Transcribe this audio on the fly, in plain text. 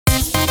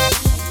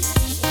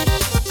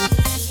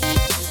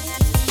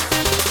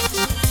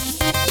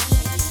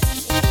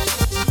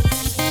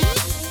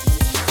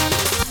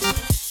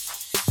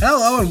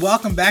and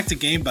welcome back to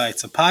Game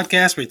Bites, a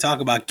podcast where we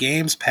talk about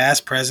games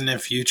past, present, and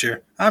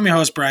future. I'm your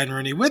host, Brian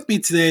Rooney. With me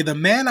today, the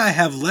man I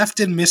have left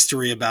in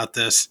mystery about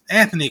this,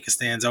 Anthony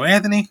Costanzo.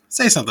 Anthony,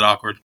 say something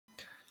awkward.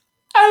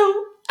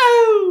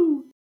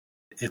 Oh.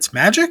 It's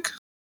magic?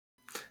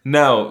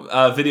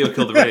 No, video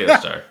killed the radio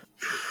star.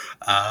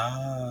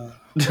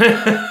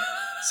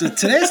 So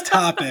today's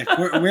topic,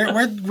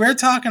 we're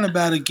talking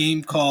about a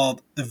game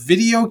called The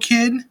Video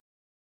Kid,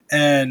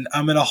 and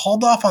I'm going to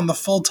hold off on the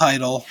full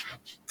title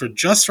for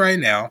just right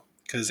now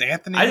because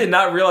Anthony. I did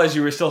not realize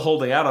you were still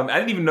holding out on.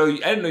 I didn't know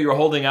you were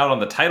holding out on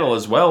the title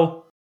as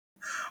well.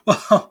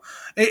 Well,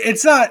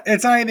 it's not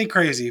anything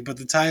crazy, but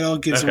the title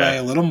gives away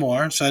a little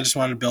more, so I just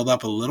wanted to build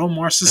up a little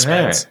more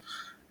suspense,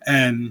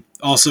 and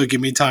also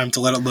give me time to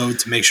let it load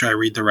to make sure I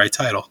read the right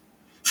title.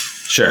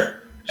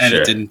 Sure, and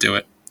it didn't do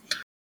it.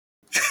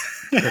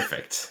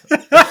 Perfect.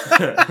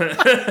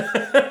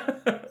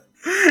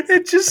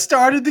 It just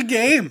started the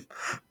game.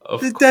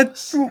 Of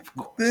course.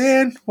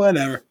 Man,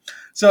 whatever.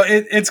 So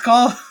it's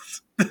called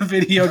The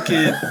Video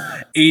Kid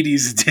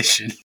 80s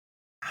Edition.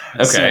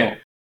 Okay. So,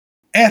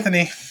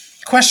 Anthony,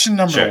 question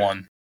number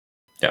one.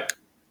 Yep.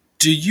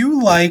 Do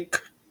you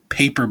like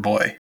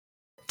Paperboy?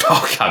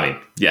 Oh, I mean,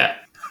 yeah.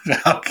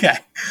 Okay.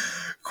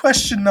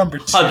 Question number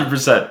 2.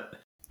 100%.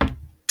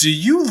 Do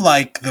you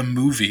like the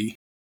movie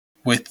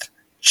with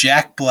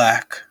Jack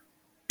Black,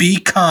 Be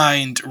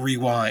Kind,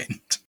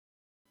 Rewind?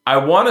 I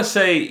want to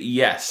say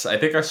yes. I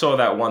think I saw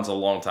that once a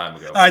long time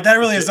ago. All right, that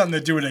really has nothing to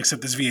do with it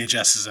except this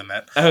VHS is in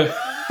that.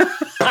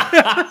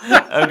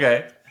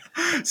 Okay.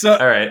 So,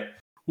 all right.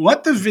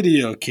 What The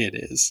Video Kid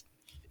is,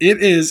 it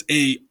is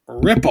a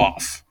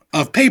ripoff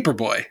of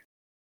Paperboy.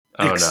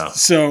 Oh, no.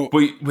 So,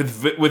 wait,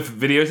 with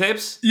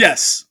videotapes?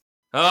 Yes.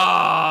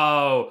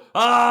 Oh!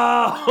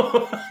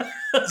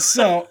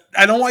 So,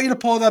 I don't want you to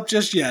pull it up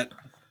just yet.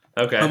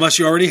 Okay. Unless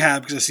you already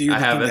have, because I see you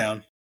looking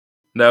down.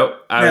 Nope.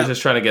 I was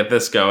just trying to get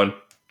this going.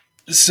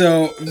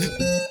 So,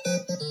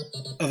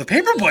 the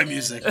Paperboy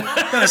music.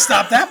 Gotta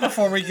stop that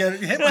before we get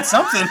hit with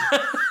something.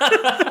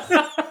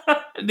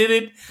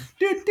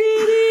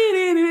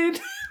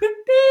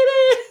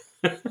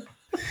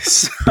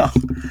 So,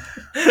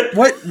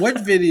 what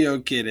Video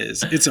Kid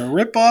is? It's a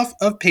ripoff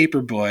of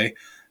Paperboy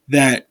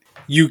that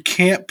you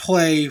can't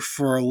play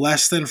for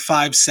less than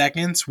 5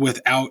 seconds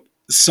without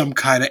some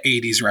kind of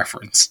 80s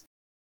reference.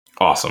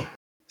 Awesome.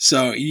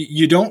 So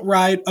you don't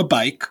ride a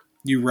bike,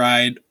 you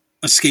ride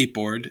a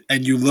skateboard,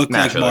 and you look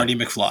like Marty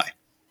McFly.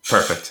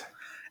 Perfect.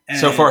 And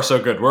so far,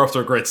 so good. We're off to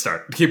a great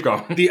start. Keep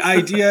going. The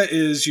idea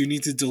is you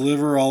need to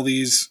deliver all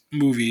these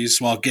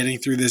movies while getting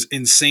through this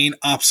insane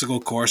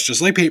obstacle course,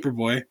 just like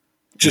Paperboy,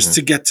 just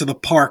to get to the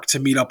park to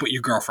meet up with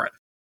your girlfriend.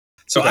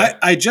 So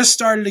I just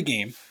started a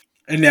game,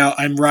 and now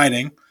I'm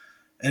riding,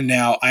 and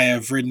now I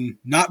have ridden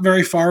not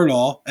very far at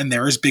all, and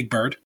there is Big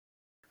Bird.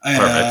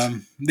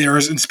 Perfect. There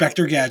is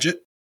Inspector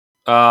Gadget.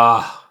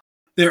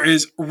 There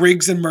is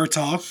Riggs and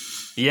Murtaugh.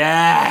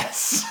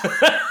 Yes.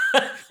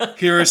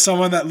 Here is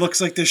someone that looks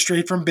like they're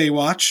straight from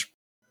Baywatch.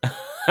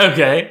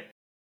 Okay.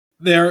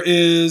 There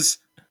is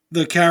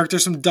the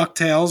characters from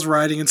DuckTales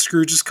riding in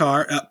Scrooge's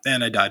car.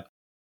 And I died.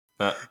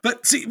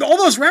 But see, all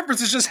those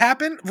references just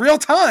happen real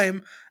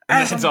time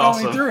as I'm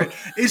going through it.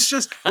 It's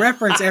just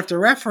reference after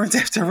reference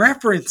after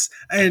reference.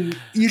 And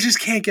you just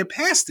can't get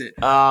past it.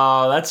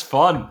 Oh, that's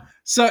fun.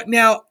 So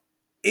now,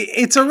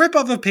 it's a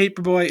ripoff of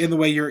Paperboy in the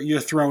way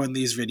you're throwing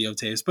these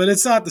videotapes, but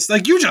it's not this.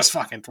 Like, you just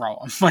fucking throw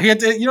them. Like,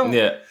 you don't.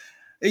 Yeah.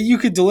 You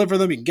could deliver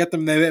them. You can get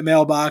them in the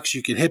mailbox.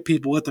 You could hit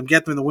people with them,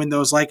 get them in the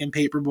windows like in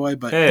Paperboy.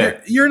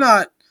 But you're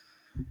not.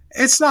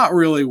 It's not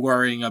really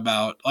worrying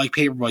about like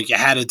Paperboy. You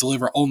had to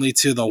deliver only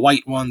to the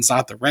white ones,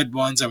 not the red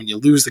ones. And when you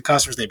lose the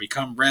customers, they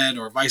become red,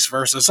 or vice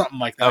versa, something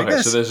like that.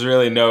 Okay, so there's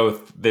really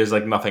there's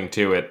like nothing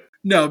to it.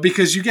 No,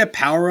 because you get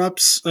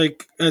power-ups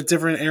like at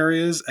different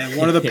areas, and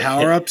one of the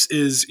power-ups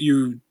is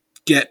you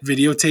get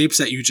videotapes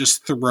that you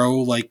just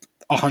throw like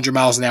 100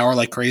 miles an hour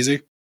like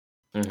crazy.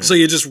 Mm-hmm. So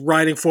you're just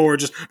riding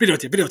forward, just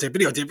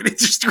videotape,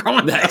 just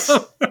throwing Nice.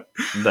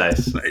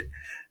 Nice. Right.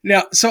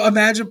 Now, so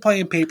imagine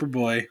playing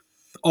Paperboy,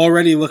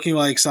 already looking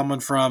like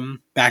someone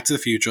from Back to the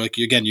Future. Like,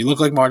 again, you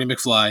look like Marty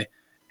McFly,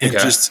 and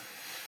just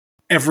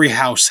every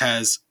house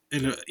has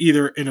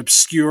either an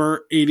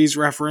obscure 80s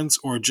reference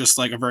or just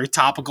like a very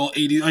topical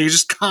 80s, like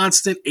just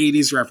constant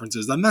 80s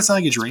references. Doesn't that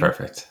sound like a dream?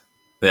 Perfect.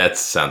 That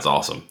sounds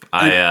awesome.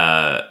 I'm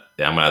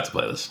gonna have to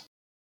play this.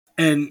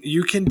 And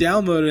you can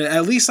download it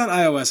at least on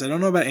iOS. I don't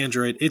know about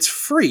Android. It's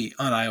free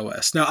on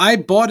iOS. Now, I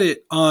bought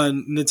it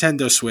on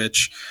Nintendo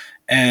Switch,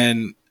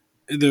 and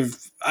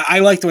I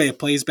like the way it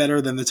plays better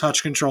than the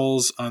touch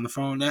controls on the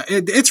phone.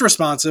 It's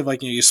responsive,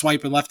 like you're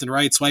swiping left and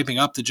right, swiping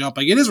up to jump.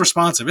 Like, it is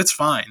responsive. It's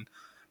fine.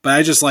 But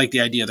I just like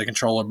the idea of the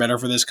controller better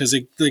for this because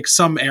like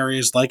some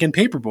areas, like in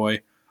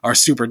Paperboy, are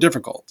super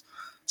difficult.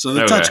 So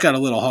the touch got a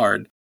little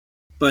hard.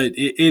 But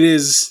it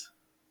is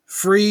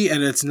free,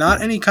 and it's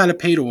not any kind of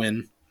pay to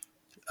win.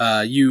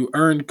 You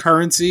earn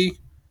currency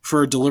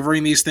for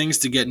delivering these things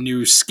to get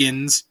new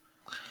skins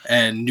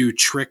and new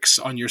tricks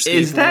on your skateboard.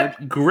 Is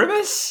that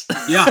Grimace?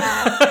 Yeah.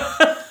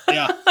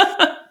 Yeah.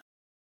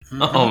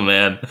 Oh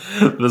man,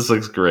 this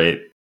looks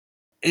great.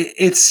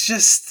 It's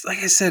just like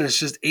I said. It's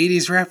just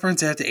 80s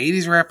reference after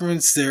 80s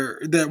reference.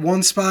 That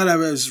one spot I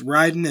was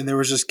riding, and there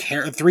was just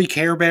three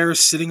Care Bears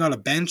sitting on a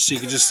bench, so you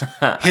could just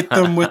hit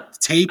them with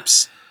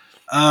tapes.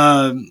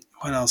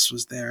 What else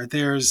was there?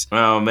 There's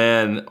oh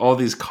man, all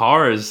these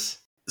cars.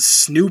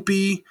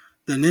 Snoopy,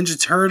 the Ninja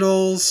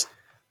Turtles,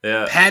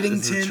 Yeah,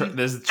 Paddington.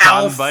 There's the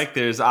Tron Alf. bike.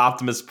 There's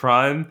Optimus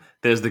Prime.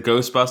 There's the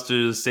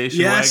Ghostbusters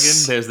station wagon.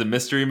 There's the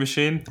Mystery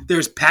Machine.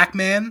 There's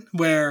Pac-Man,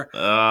 where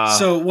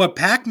so what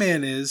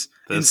Pac-Man is,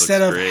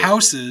 instead of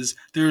houses,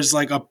 there's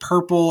like a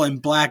purple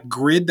and black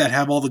grid that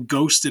have all the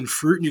ghosts and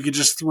fruit, and you can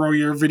just throw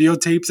your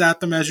videotapes at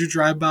them as you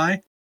drive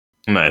by.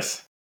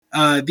 Nice.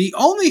 The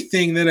only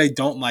thing that I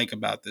don't like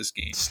about this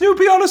game,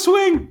 Snoopy on a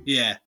swing.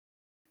 yeah,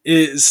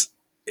 is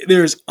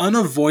there's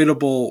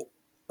unavoidable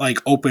like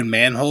open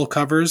manhole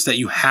covers that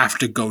you have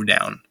to go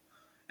down.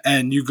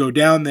 And you go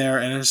down there,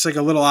 and it's like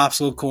a little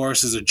obstacle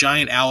course. There's a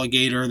giant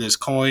alligator. There's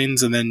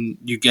coins, and then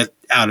you get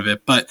out of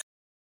it. But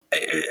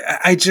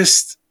I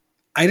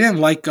didn't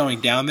like going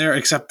down there,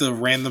 except the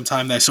random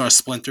time that I saw a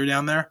Splinter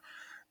down there.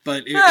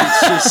 But it's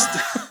just...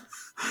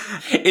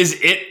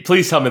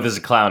 Please tell me there's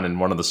a clown in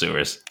one of the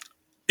sewers.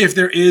 If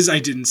there is, I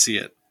didn't see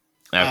it.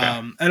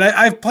 Okay. And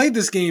I've played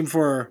this game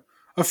for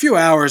a few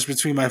hours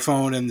between my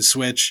phone and the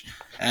Switch,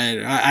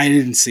 and I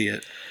didn't see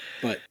it.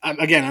 But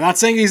again, I'm not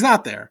saying he's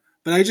not there.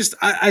 But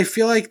I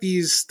feel like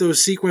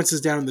those sequences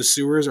down in the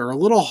sewers are a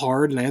little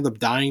hard, and I end up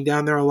dying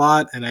down there a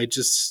lot. And I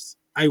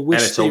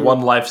wish. And it's a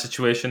one life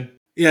situation.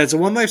 Yeah, it's a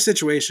one life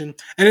situation,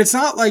 and it's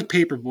not like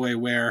Paperboy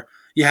where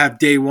you have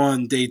day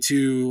 1, day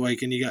 2,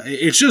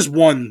 it's just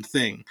one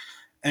thing,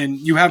 and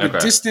you have a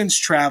distance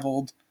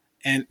traveled,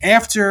 and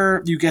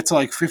after you get to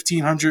like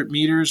 1,500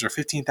 meters or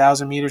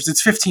 15,000 meters,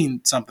 it's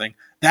 15 something.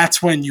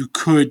 That's when you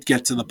could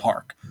get to the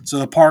park. So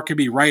the park could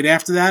be right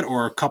after that,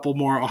 or a couple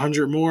more,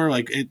 100 more.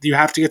 You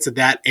have to get to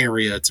that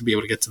area to be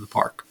able to get to the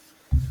park.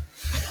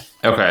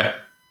 Okay.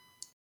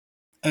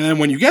 And then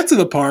when you get to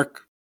the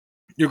park,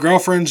 your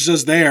girlfriend's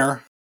just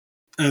there,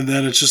 and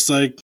then it's just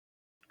like,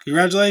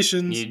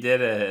 congratulations, you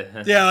did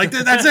it. Yeah, like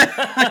that's it.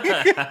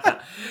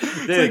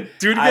 Dude, like,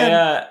 do it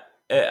again.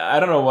 I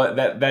don't know what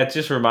that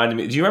just reminded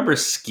me. Do you remember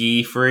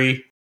Ski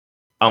Free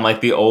on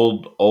like the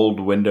old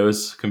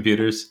Windows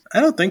computers? I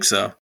don't think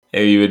so.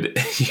 You would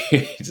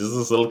just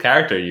this little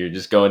character. You're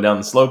just going down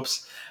the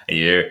slopes, and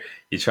you're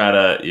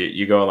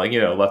going like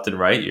left and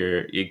right.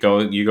 You're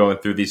going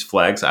through these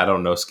flags. I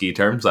don't know ski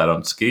terms. I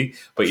don't ski,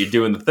 but you're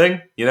doing the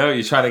thing.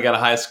 You're trying to get a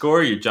high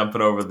score. You're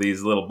jumping over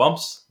these little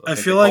bumps. I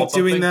feel like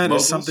doing that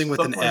is something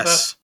with an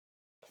S.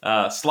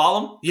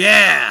 Slalom.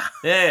 Yeah.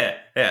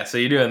 So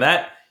you're doing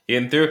that.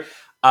 You're getting through.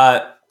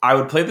 I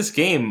would play this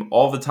game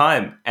all the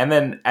time, and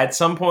then at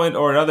some point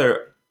or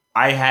another,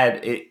 I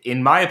had,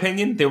 in my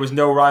opinion, there was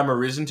no rhyme or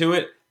reason to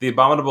it. The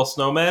abominable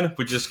snowman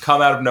would just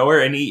come out of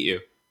nowhere and eat you.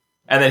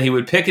 And then he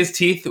would pick his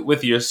teeth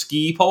with your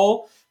ski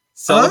pole,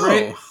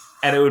 celebrate,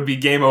 and it would be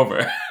game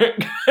over.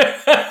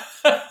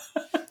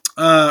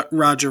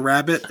 Roger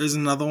Rabbit is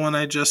another one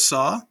I just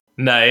saw.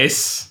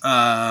 Nice.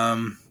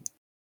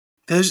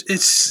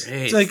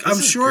 It's like,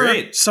 I'm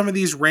sure some of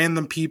these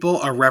random people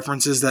are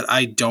references that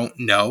I don't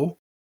know.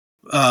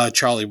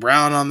 Charlie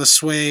Brown on the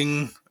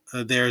swing.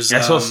 I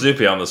saw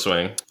Snoopy on the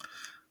swing.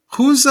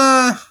 Who's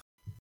the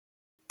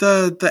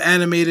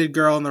animated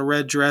girl in the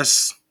red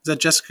dress? Is that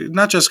Jessica?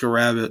 Not Jessica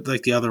Rabbit,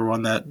 like the other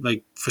one that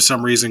like for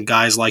some reason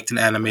guys liked an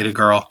animated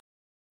girl.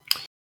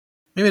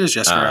 Maybe it is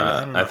Jessica Rabbit. I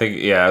don't know. I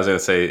think I was gonna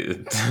say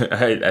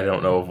I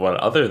don't know of one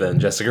other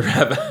than Jessica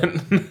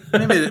Rabbit.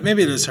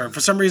 maybe it is her. For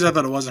some reason I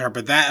thought it wasn't her,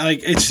 but that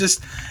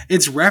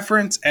it's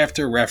reference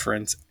after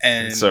reference,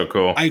 and it's so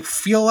cool. I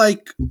feel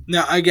like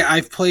now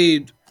I've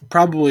played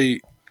probably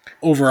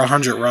over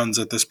 100 runs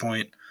at this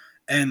point,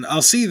 and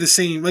I'll see the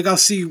same. Like I'll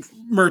see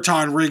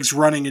Merton Riggs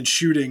running and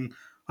shooting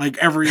like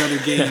every other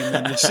game,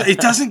 and it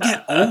doesn't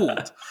get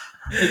old.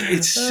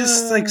 It's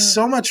just like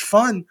so much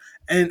fun.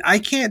 And I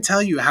can't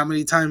tell you how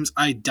many times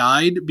I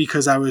died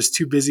because I was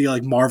too busy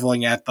like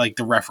marveling at like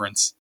the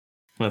reference.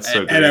 That's so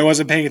good. And I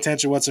wasn't paying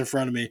attention to what's in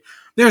front of me.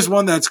 There's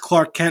one that's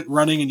Clark Kent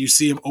running and you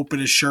see him open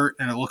his shirt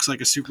and it looks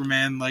like a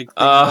Superman like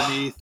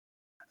underneath.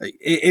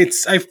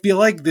 I feel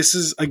like this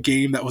is a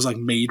game that was like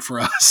made for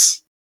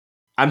us.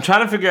 I'm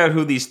trying to figure out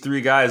who these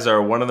three guys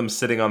are. One of them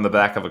sitting on the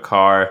back of a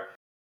car.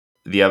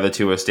 The other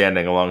two are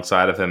standing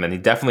alongside of him, and he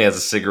definitely has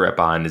a cigarette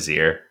behind his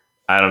ear.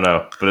 I don't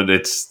know, but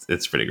it's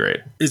pretty great.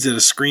 Is it a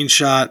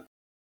screenshot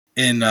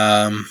in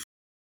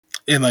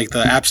like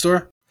the App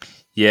Store?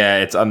 Yeah,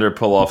 it's under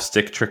pull off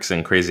stick tricks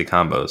and crazy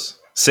combos.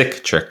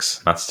 Sick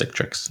tricks, not stick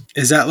tricks.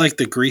 Is that like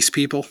the Grease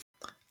people?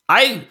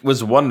 I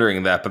was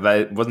wondering that, but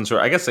I wasn't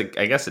sure. I guess it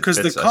fits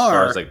the car, as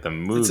far as like the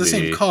movie. It's the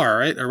same car,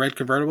 right? A red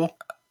convertible.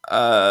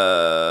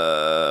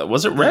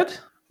 Was it red?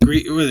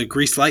 Was it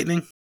Grease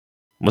Lightning?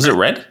 Was it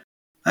red?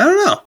 I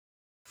don't know.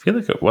 I feel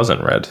like it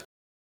wasn't red,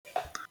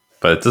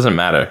 but it doesn't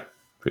matter.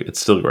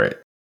 It's still great.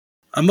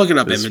 I'm looking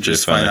up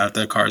images to find out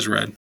that car's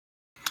red.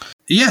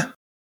 Yeah,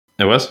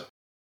 it was.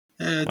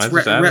 It's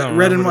red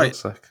and white.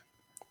 Like.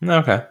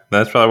 Okay,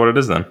 that's probably what it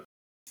is then.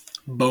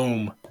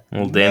 Boom.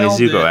 Little Danny Nailed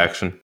Zuko it.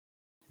 action.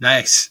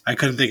 Nice. I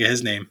couldn't think of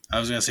his name. I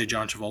was going to say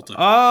John Travolta.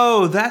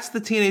 Oh, that's the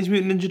Teenage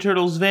Mutant Ninja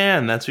Turtles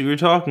van. That's what you were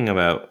talking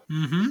about.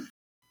 Mm-hmm.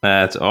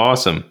 That's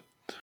awesome.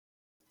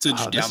 So did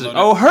you download it?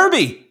 Oh,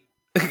 Herbie!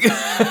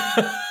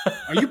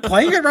 Are you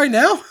playing it right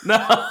now? No.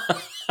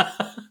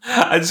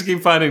 I just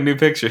keep finding new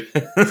pictures.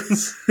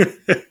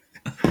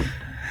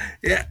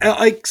 Yeah,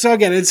 so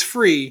again, it's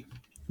free,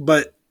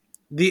 but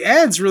the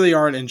ads really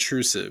aren't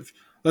intrusive.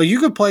 Like you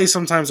could play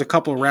sometimes a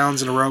couple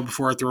rounds in a row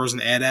before it throws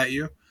an ad at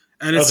you,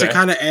 and it's the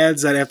kind of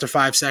ads that after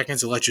 5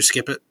 seconds it lets you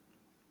skip it.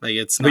 Like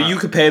it's not. But you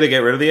could pay to get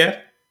rid of the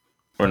ad,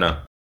 or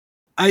no?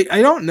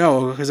 I don't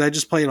know because I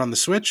just play it on the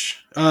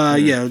Switch.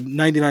 Yeah,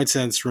 99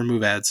 cents.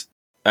 Remove ads.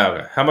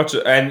 Okay, how much?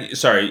 And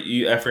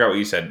sorry, I forgot what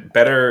you said.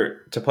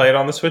 Better to play it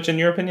on the Switch, in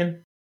your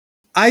opinion?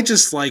 I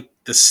just like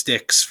the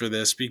sticks for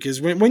this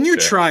because when you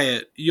try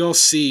it, you'll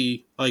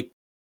see like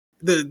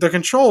the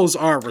controls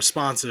are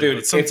responsive. Dude,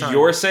 if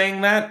you're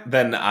saying that,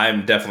 then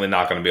I'm definitely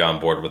not going to be on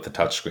board with the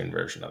touchscreen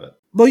version of it.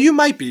 Well, you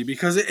might be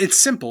because it's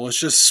simple. It's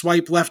just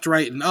swipe left,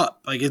 right, and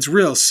up. Like it's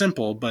real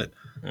simple, but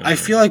I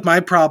feel like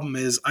my problem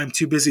is I'm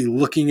too busy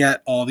looking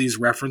at all these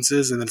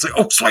references and then it's like,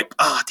 oh, swipe.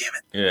 Ah, damn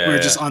it. Yeah. Where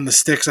just on the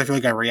sticks, I feel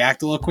like I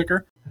react a little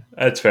quicker.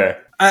 That's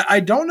fair.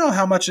 I don't know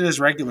how much it is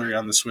regularly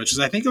on the Switch.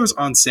 I think it was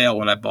on sale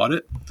when I bought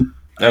it.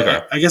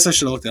 Okay. I guess I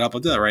should have looked it up. I'll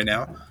do that right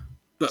now.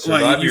 But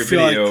survive your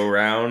video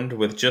round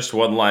with just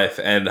one life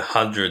and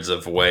hundreds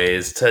of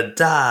ways to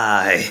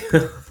die.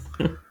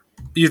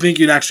 You think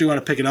you'd actually want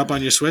to pick it up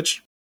on your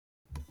Switch?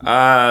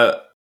 I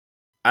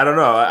don't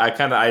know. I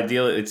kind of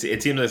ideally, it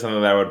seems like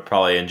something that I would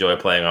probably enjoy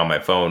playing on my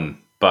phone,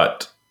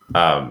 but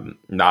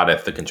not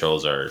if the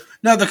controls are.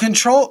 No, the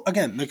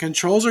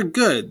controls are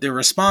good. They're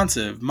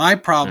responsive. My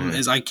problem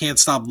is I can't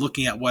stop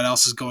looking at what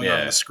else is going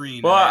on the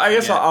screen. Well, I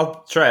guess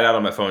I'll try it out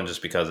on my phone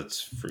just because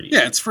it's free.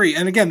 Yeah, it's free.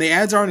 And again, the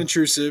ads aren't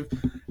intrusive.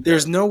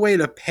 There's no way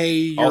to pay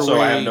your also,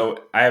 way.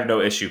 I have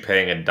no issue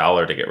paying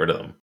 $1 to get rid of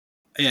them.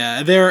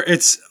 Yeah,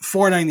 it's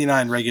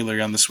 $4.99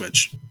 regularly on the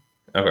Switch.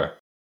 Okay.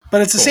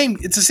 But it's the same.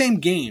 It's the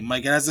same game.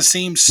 Like it has the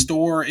same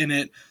store in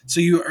it, so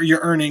you're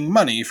earning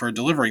money for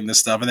delivering this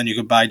stuff, and then you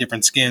can buy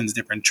different skins,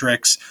 different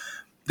tricks.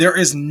 There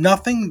is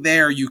nothing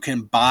there you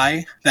can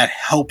buy that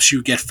helps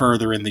you get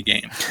further in the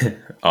game.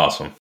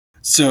 Awesome.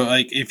 So,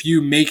 like, if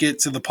you make it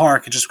to the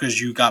park just because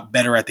you got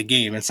better at the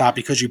game, it's not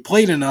because you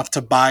played enough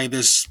to buy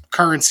this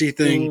currency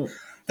thing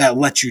that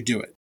lets you do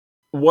it.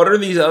 What are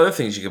these other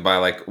things you can buy?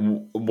 Like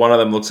one of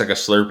them looks like a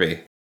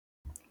Slurpee.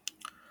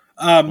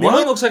 One of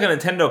them looks like a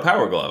Nintendo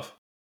Power Glove.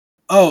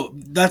 Oh,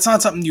 that's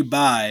not something you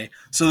buy.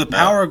 So the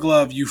Power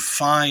Glove you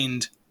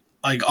find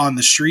like on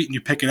the street and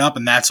you pick it up,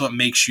 and that's what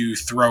makes you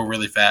throw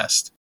really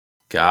fast.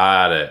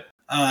 Got it.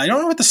 I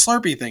don't know what the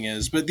Slurpee thing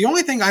is, but the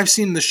only thing I've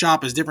seen in the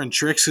shop is different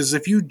tricks. Is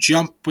if you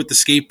jump with the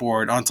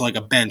skateboard onto like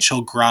a bench,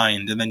 he'll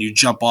grind, and then you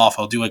jump off,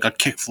 he'll do like a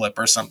kickflip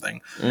or something.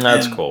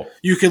 That's cool.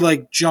 You could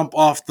like jump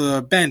off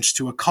the bench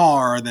to a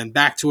car, and then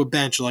back to a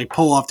bench, or like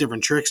pull off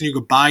different tricks, and you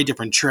could buy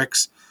different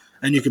tricks.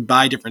 And you could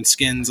buy different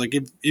skins. Like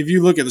if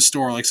you look at the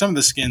store, like some of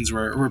the skins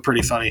were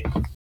pretty funny.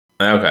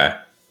 Okay,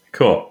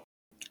 cool.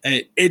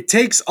 It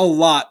takes a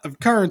lot of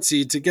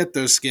currency to get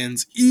those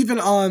skins, even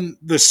on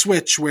the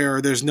Switch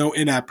where there's no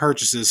in-app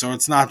purchases. So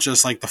it's not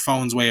just like the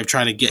phone's way of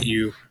trying to get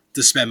you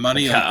to spend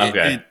money.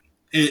 Like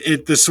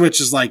the Switch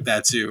is like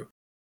that too.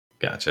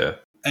 Gotcha.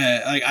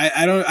 Like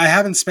I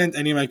haven't spent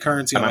any of my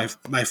currency on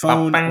my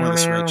phone or the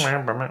Switch.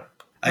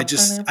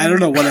 I don't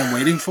know what I'm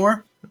waiting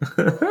for.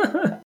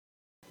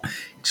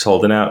 Just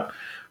holding out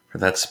for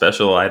that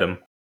special item.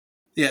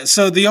 Yeah,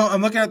 so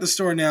I'm looking at the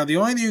store now. The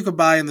only thing you could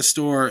buy in the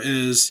store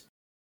is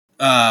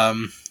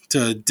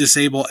to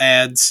disable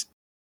ads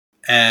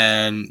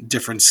and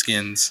different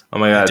skins. Oh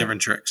my god.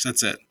 Different tricks.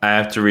 That's it. I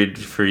have to read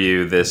for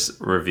you this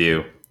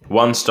review.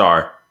 1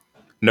 star.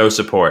 No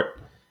support.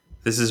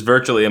 This is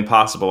virtually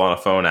impossible on a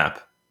phone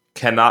app.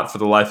 Cannot for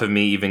the life of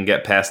me even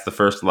get past the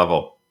first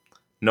level.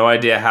 No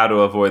idea how to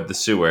avoid the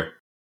sewer.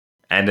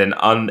 And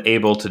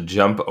unable to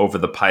jump over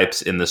the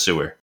pipes in the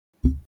sewer.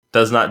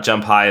 Does not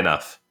jump high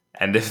enough.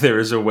 And if there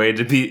is a way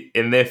to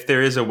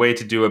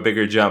do a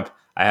bigger jump,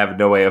 I have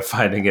no way of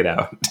finding it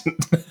out.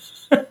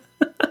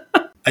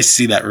 I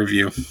see that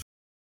review.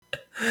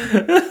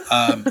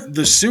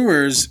 The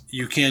sewers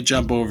you can't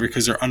jump over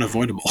because they're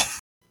unavoidable.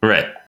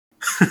 Right.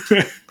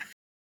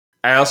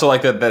 I also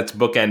like that that's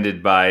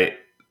bookended by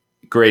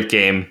great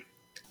game,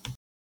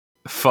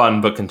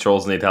 fun but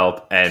controls need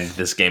help, and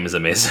this game is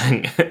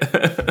amazing.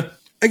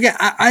 Again,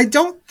 I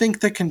don't think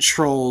the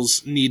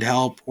controls need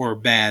help or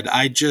bad.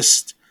 I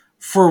just,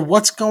 for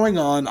what's going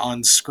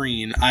on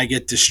screen, I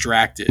get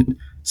distracted.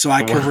 So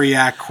I can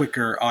react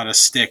quicker on a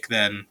stick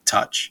than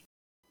touch.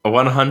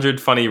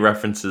 100 funny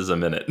references a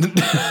minute.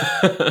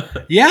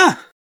 Yeah.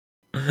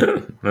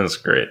 That's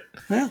great.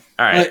 Yeah.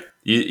 All right.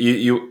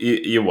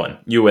 You won.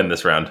 You win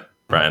this round,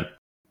 Brian.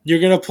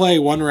 You're going to play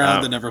one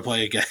round and never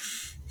play again.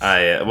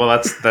 Well,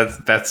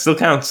 that still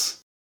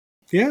counts.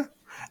 Yeah.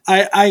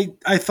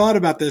 I thought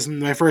about this, and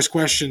my first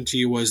question to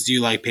you was, do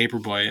you like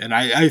Paperboy? And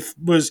I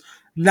was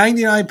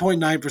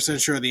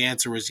 99.9% sure the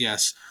answer was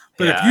yes.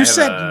 But Yeah, if you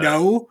said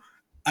no,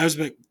 I was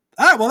like,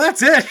 well,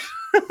 that's it.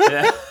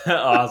 Yeah,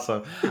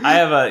 awesome. I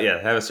have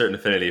a certain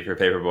affinity for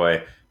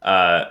Paperboy.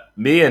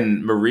 Me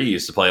and Marie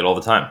used to play it all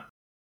the time.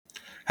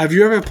 Have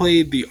you ever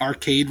played the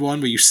arcade one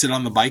where you sit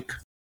on the bike?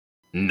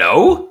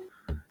 No?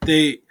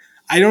 I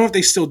don't know if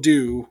they still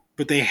do,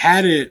 but they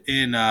had it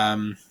in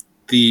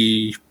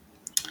the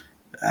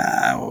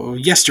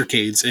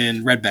Yestercades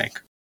in Red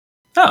Bank.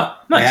 Oh,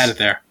 nice. They had it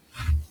there.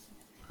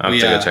 I'll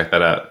have to go check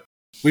that out.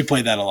 We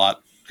played that a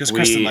lot because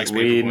Kristen likes Paperboy.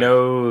 We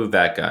know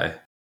that guy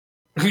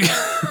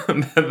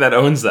that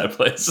owns that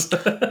place.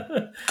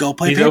 Go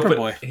play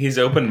Paperboy. He's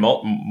open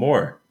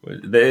more.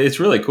 It's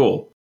really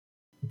cool.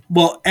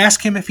 Well,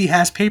 ask him if he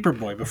has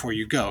Paperboy before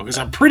you go, because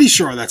I'm pretty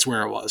sure that's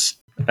where it was.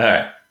 All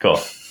right, cool.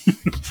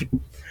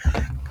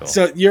 Cool.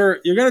 So you're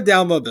gonna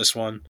download this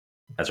one.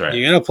 That's right.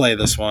 You're gonna play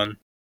this one.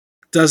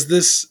 Does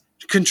this,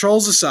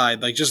 controls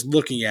aside, like just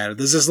looking at it,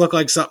 does this look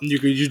like something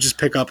you just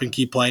pick up and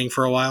keep playing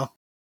for a while?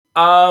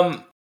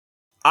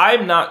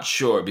 I'm not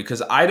sure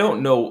because I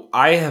don't know.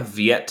 I have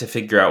yet to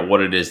figure out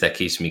what it is that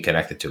keeps me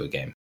connected to a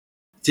game.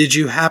 Did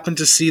you happen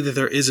to see that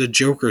there is a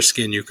Joker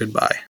skin you could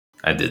buy?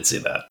 I did see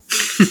that.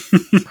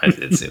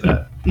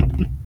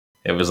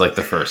 It was like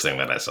the first thing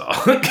that I saw.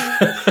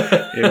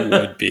 It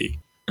would be.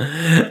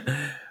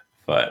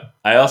 But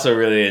I also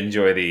really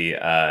enjoy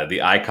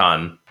the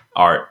icon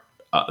art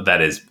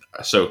that is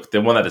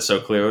the one that is so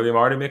clearly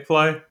Marty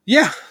McFly.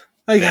 Yeah.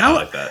 I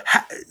like that.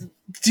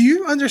 Do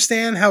you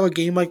understand how a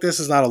game like this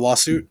is not a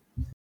lawsuit?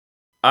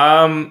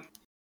 I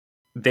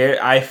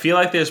feel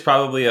like there's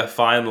probably a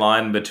fine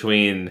line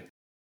between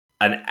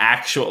an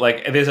actual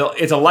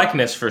it's a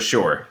likeness for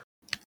sure.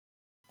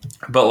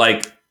 But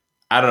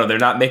I don't know, they're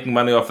not making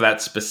money off of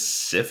that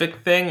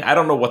specific thing. I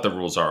don't know what the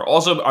rules are.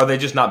 Also, are they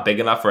just not big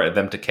enough for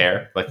them to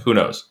care? Who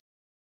knows?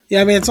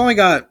 Yeah, I mean, it's only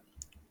got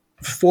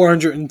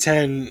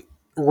 410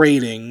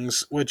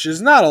 ratings, which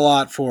is not a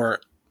lot for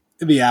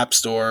the App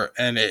Store,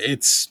 and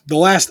it's the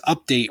last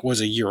update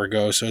was a year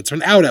ago, so it's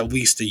been out at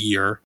least a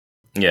year.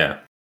 Yeah.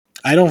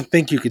 I don't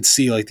think you could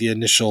see the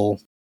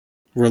initial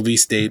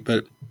release date,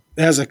 but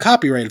it has a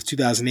copyright of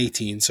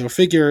 2018, so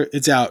figure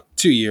it's out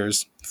 2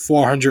 years,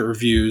 400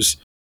 reviews.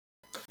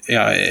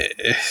 Yeah,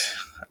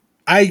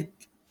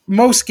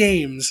 most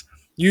games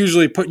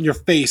usually put in your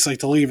face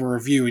to leave a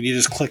review, and you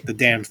just click the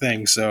damn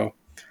thing. So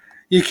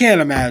you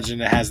can't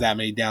imagine it has that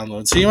many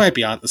downloads. So you might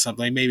be onto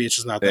something. Maybe it's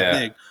just not that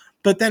big.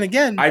 But then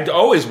again, I'd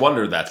always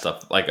wondered that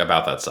stuff,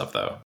 about that stuff,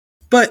 though.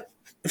 But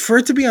for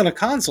it to be on a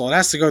console, it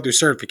has to go through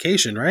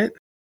certification, right?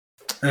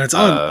 And it's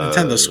on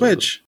Nintendo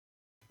Switch.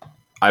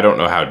 I don't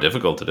know how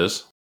difficult it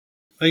is.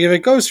 If it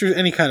goes through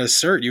any kind of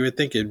cert, you would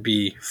think it'd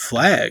be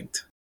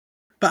flagged.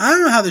 But I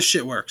don't know how this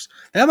shit works.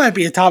 That might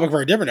be a topic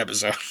for a different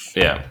episode.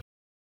 Yeah.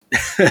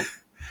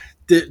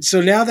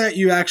 So now that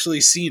you've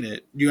actually seen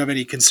it, do you have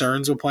any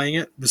concerns with playing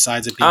it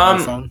besides it being on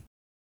your phone?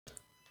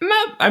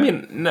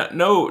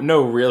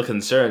 No real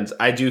concerns.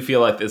 I do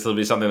feel like this will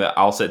be something that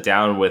I'll sit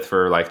down with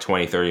for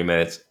 20, 30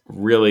 minutes,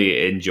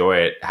 really enjoy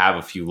it, have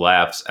a few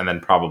laughs, and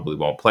then probably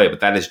won't play. But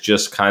that is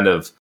just kind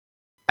of,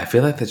 I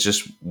feel like that's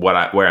just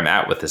where I'm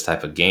at with this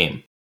type of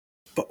game.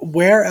 But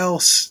where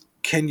else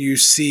can you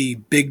see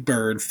Big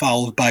Bird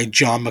followed by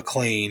John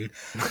McClane,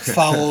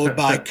 followed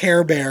by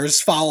Care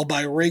Bears, followed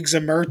by Riggs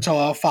and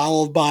Murtaugh,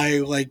 followed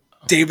by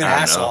David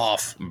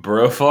Hasselhoff?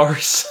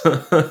 Broforce.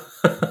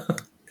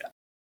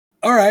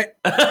 All right.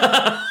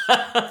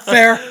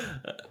 Fair.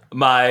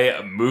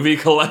 My movie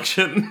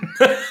collection.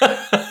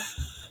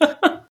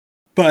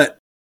 But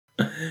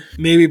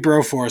maybe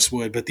Broforce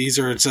would, but these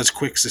are in such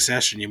quick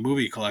succession. Your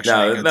movie collection.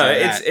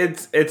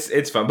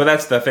 It's fun. But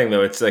that's the thing,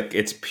 though. It's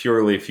it's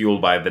purely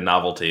fueled by the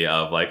novelty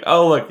of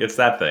oh look, it's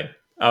that thing.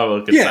 Oh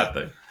look, it's that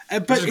thing.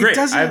 But it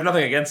doesn't. I have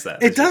nothing against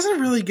that. It doesn't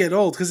really get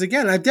old because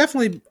again,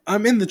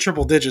 I'm in the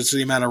triple digits for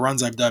the amount of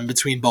runs I've done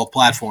between both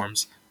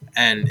platforms,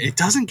 and it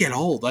doesn't get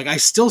old. I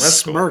still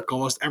smirk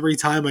almost every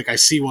time I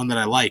see one that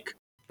I like.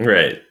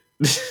 Right.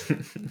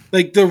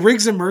 The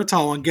Riggs and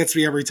Murtaugh one gets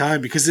me every time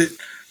because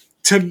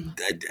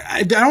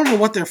I don't know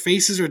what their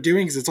faces are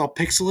doing because it's all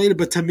pixelated,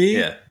 but to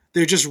me,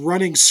 they're just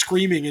running,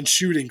 screaming, and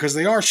shooting because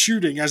they are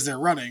shooting as they're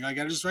running. I'm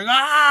just shooting.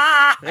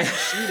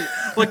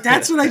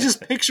 That's what I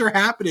just picture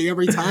happening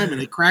every time,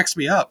 and it cracks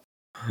me up.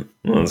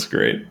 Well, that's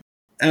great.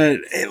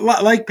 And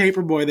like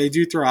Paperboy, they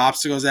do throw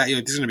obstacles at you.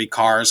 There's going to be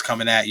cars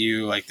coming at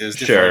you. There's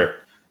different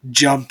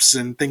jumps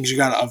and things you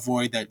got to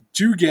avoid that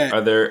do get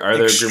are there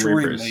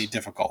extremely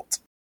difficult.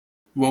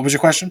 What was your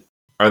question?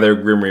 Are there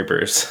Grim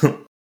Reapers?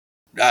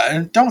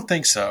 I don't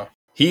think so.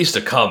 He used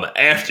to come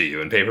after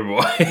you in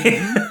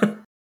Paperboy.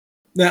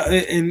 Now,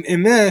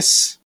 in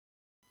this,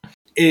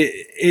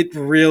 it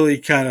really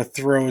kind of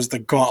throws the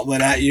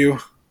gauntlet at you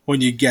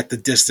when you get the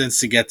distance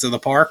to get to the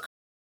park.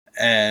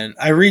 And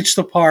I reached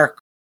the park,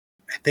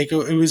 I think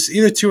it was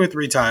either 2 or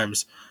 3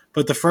 times.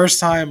 But the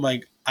first time,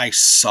 I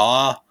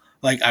saw,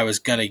 I was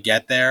going to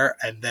get there,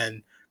 and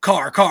then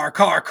car.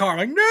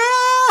 I'm no!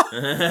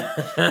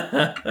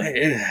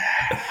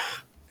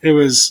 It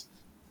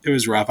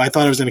was rough. I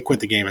thought I was going to quit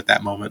the game at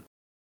that moment.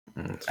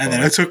 And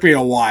then it took me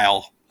a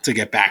while to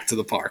get back to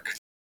the park.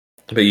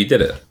 But you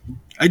did it.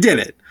 I did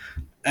it.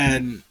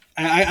 And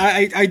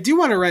I do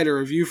want to write a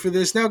review for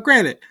this. Now,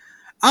 granted,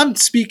 I'm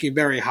speaking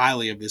very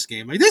highly of this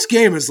game. Like, this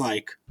game is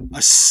like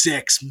a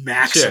 6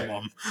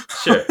 maximum.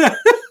 Sure.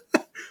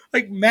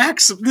 Like,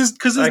 max,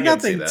 because there's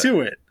nothing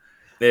to it.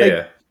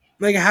 Yeah.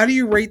 Like, how do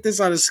you rate this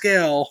on a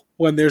scale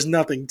when there's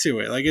nothing to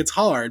it? Like, it's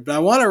hard. But I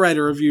want to write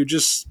a review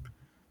just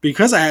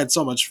because I had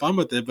so much fun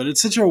with it. But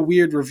it's such a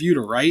weird review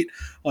to write.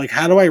 Like,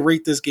 how do I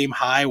rate this game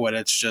high when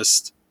it's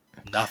just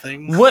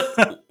nothing?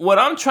 What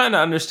I'm trying to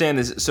understand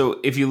is, so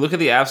if you look at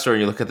the App Store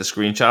and you look at the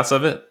screenshots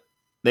of it,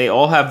 they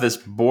all have this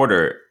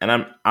border,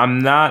 and I'm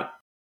not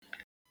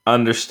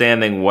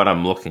understanding what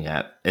I'm looking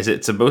at. Is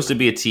it supposed to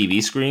be a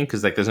TV screen?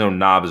 Because like there's no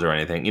knobs or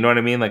anything. You know what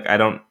I mean? Like I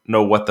don't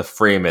know what the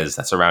frame is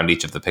that's around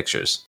each of the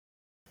pictures.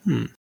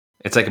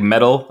 It's like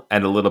metal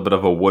and a little bit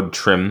of a wood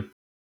trim.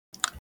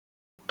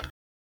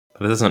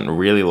 But it doesn't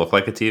really look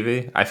like a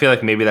TV. I feel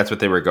like maybe that's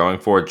what they were going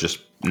for, just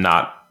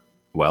not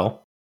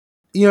well.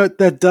 You know,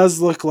 that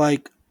does look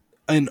like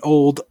an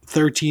old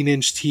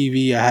 13-inch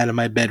TV I had in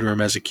my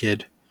bedroom as a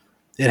kid.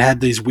 It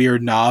had these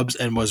weird knobs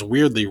and was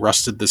weirdly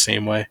rusted the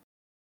same way.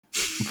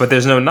 But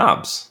there's no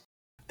knobs.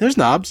 There's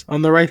knobs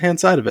on the right-hand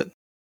side of it.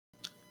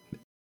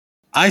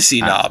 I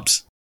see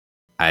knobs.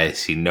 I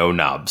see no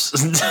knobs.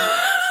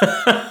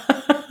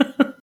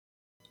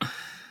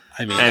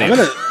 I mean,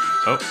 anyway.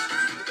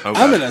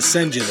 I'm gonna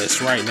send you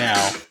this right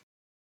now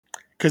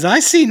because I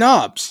see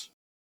knobs.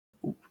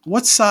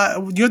 What size?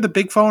 Do you have the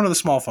big phone or the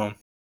small phone?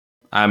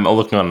 I'm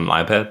looking on an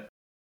iPad.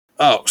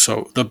 Oh,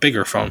 so the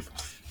bigger phone.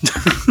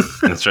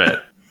 That's right.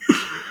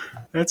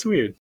 That's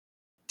weird.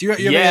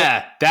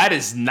 That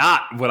is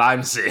not what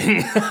I'm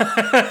seeing.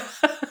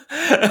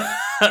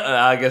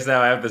 I guess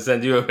now I have to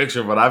send you a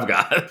picture of what I've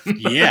got.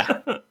 Yeah.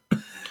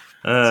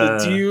 So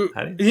do you?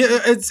 Yeah,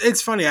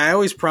 it's funny. I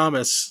always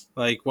promise,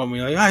 like when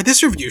we like, all right,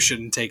 this review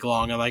shouldn't take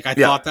long, and like I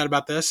thought that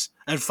about this,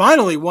 and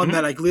finally one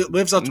that like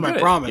lives up to my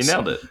promise. You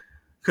nailed it.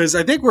 Because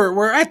I think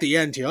we're at the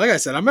end here. Like I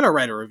said, I'm gonna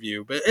write a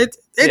review, but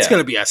it's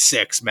gonna be a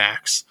 6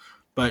 max.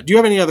 But do you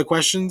have any other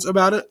questions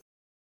about it?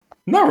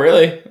 Not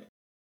really.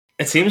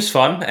 It seems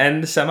fun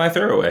and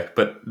semi-throwaway,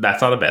 but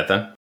that's not a bad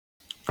thing.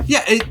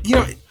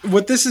 Yeah,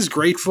 what this is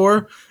great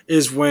for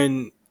is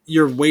when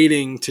you're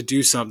waiting to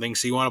do something,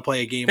 so you want to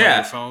play a game on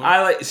your phone.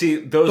 I like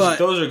those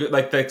are good.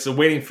 Like so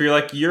waiting for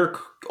your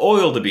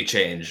oil to be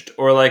changed,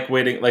 or like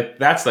waiting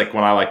that's like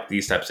when I like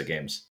these types of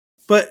games.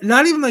 But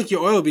not even like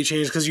your oil will be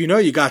changed because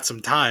you got some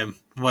time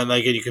when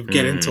and you could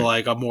get into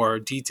like a more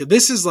detail.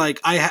 This is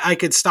like I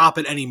could stop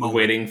at any moment.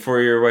 Waiting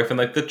for your wife in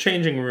like the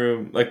changing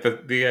room, like the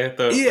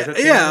like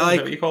is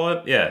that what you call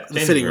it? Yeah, the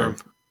fitting room.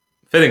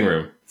 Fitting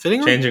room. Fitting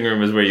room. Changing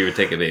room is where you would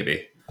take a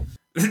baby.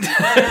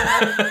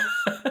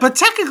 But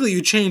technically,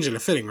 you change in a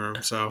fitting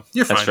room, so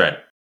you're fine. That's right.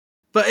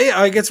 But yeah,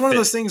 like it's one of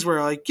those things where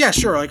like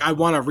sure, like I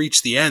want to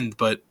reach the end,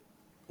 but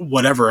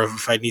whatever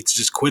if I need to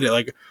just quit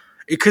it,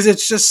 because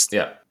it's just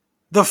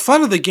the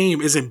fun of the game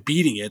isn't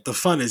beating it. The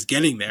fun is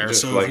getting there.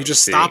 So if you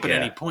just stop at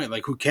any point,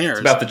 like who cares?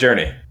 It's about the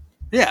journey.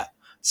 Yeah.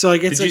 So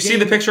like it's. Did you see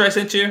the picture I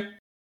sent you?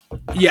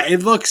 Yeah,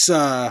 it looks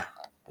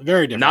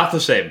very different. Not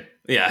the same.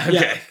 Yeah. Okay.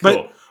 Yeah,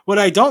 but what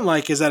I don't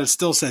like is that it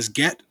still says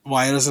get.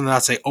 Why doesn't it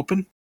not say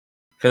open?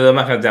 Because I'm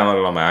not going to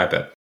download it on my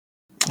iPad.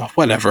 Oh,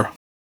 whatever.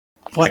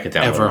 I could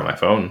download it on my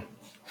phone.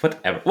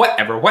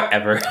 Whatever.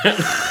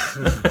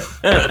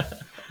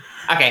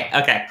 Okay.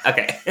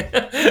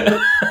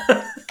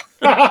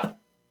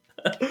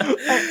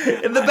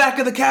 In the back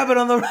of the cabin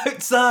on the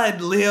right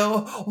side,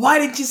 Leo. Why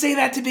didn't you say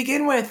that to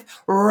begin with,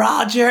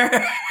 Roger?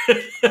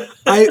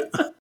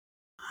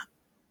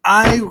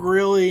 I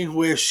really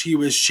wish he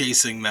was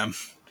chasing them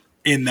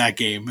in that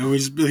game. That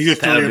would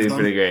be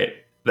pretty great.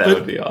 That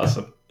would be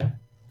awesome.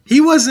 He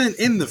wasn't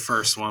in the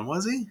first one,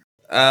 was he?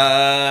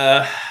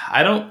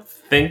 I don't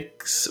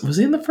think so. Was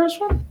he in the first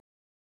one?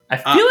 I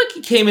feel like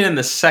he came in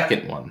the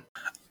second one.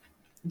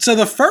 So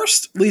the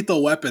first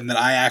Lethal Weapon that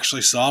I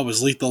actually saw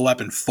was Lethal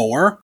Weapon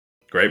 4.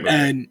 Great movie.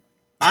 And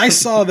I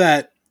saw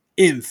that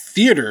in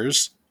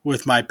theaters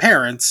with my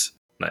parents.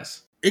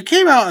 Nice. It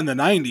came out in the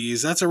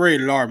 90s. That's a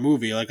rated R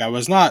movie. Like I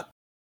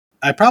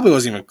probably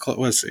wasn't even close.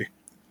 Let's see.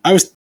 I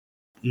was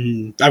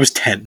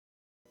 10.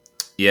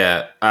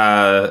 Yeah.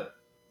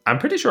 I'm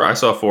pretty sure I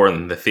saw 4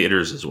 in the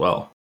theaters as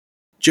well.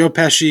 Joe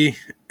Pesci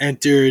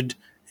entered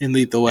in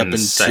Lethal Weapon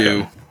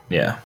 2.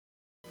 Yeah.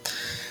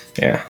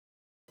 Yeah.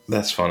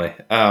 That's funny.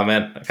 Oh,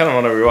 man. I kind of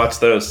want to rewatch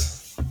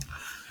those.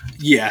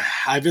 Yeah.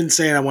 I've been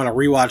saying I want to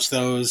rewatch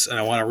those, and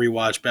I want to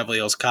rewatch Beverly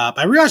Hills Cop.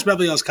 I rewatched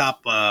Beverly Hills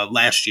Cop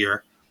last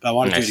year, but I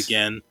want to do it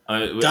again.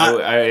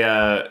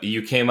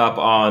 You came up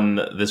on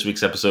this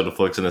week's episode of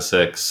Flicks in a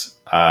Six.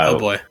 Oh,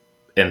 boy.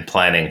 In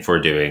planning for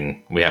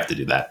we have to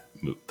do that.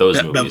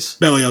 Those movies.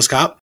 Beverly Hills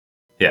Cop?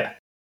 Yeah.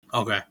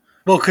 Okay.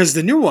 Well, because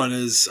the new one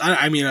is,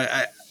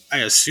 I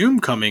assume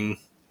coming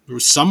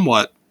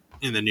somewhat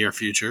in the near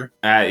future.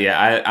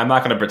 I'm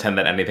not going to pretend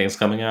that anything's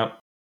coming out.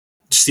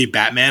 Did you see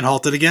Batman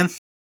halted again?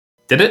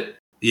 Did it?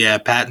 Yeah,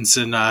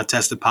 Pattinson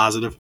tested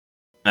positive.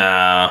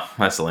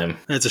 That's lame.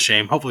 It's a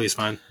shame. Hopefully he's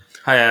fine.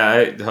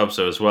 I hope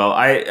so as well.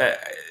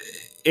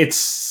 It's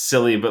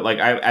silly, but like,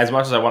 as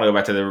much as I want to go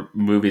back to the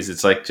movies,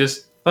 it's like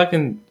just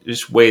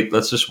wait.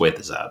 Let's just wait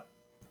this out.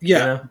 Yeah,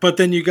 You know? but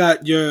then you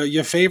got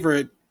your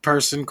favorite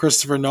person,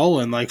 Christopher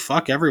Nolan. Like,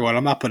 fuck everyone.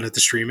 I'm not putting it to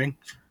streaming.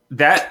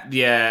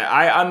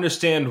 I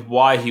understand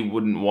why he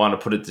wouldn't want to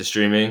put it to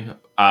streaming,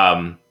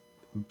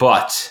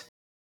 but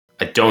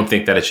I don't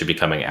think that it should be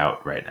coming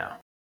out right now.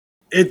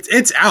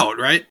 It's out,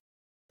 right?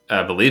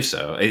 I believe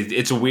so.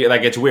 It's weird.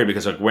 Like, it's weird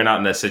because like we're not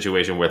in a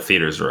situation where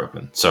theaters are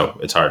open, so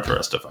it's hard for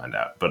us to find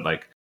out. But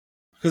like,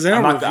 because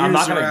I'm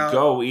not going to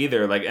go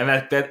either. Like, and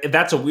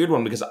that's a weird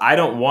one because I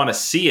don't want to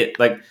see it.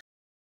 Like,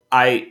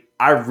 I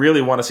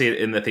really want to see it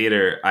in the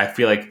theater. I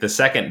feel like the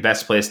second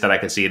best place that I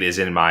can see it is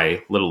in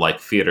my little like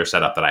theater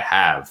setup that I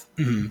have.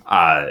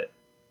 Mm-hmm.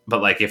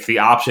 But like, if the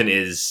option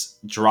is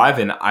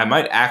drive-in, I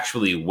might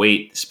actually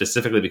wait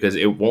specifically because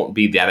it won't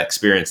be that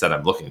experience that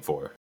I'm looking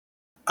for.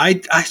 I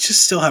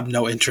just still have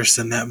no interest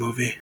in that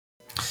movie.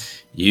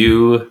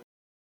 You.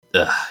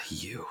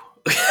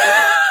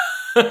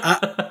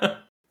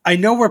 I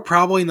know we're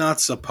probably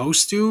not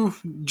supposed to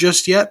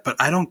just yet, but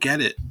I don't get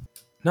it.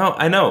 No,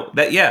 I know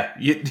that. Yeah,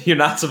 you're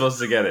not supposed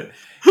to get it.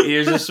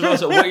 You're just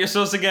supposed to, what you're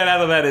supposed to get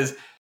out of that is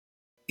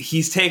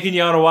he's taking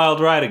you on a wild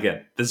ride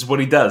again. This is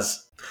what he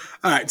does.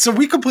 All right, so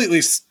we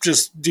completely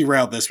just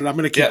derailed this, but I'm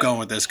going to keep going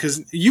with this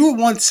because you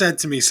once said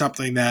to me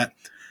something that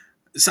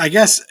I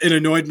guess it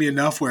annoyed me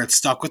enough where it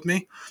stuck with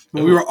me.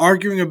 When we were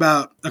arguing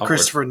about a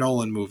Christopher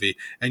Nolan movie,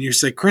 and you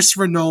said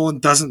Christopher Nolan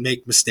doesn't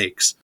make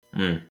mistakes.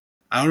 I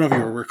don't know if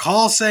you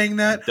recall saying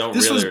that.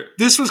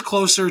 This was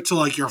closer to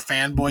like your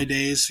fanboy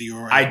days. So you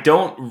were. I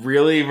don't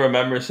really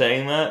remember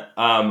saying that.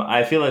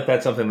 I feel like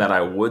that's something that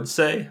I would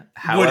say.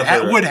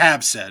 However, would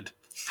have said.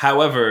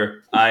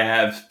 However, I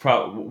have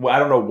I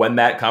don't know when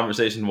that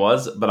conversation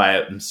was, but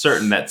I am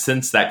certain that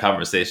since that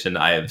conversation,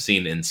 I have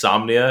seen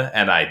Insomnia,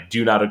 and I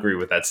do not agree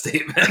with that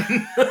statement.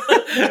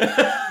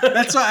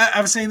 That's why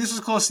I was saying this was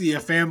close to the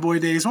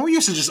fanboy days when we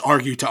used to just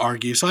argue to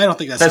argue. So I don't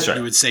think that's something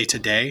you would say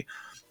today.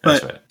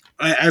 But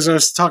as I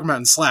was talking about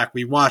in Slack,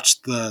 we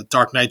watched the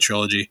Dark Knight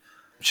trilogy.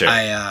 Sure.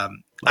 I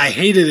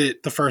hated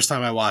it the first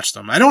time I watched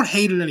them. I don't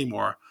hate it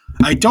anymore.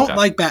 I don't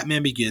like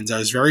Batman Begins. I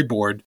was very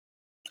bored.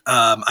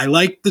 I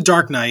like The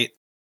Dark Knight,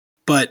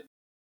 but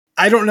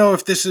I don't know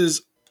if this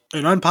is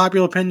an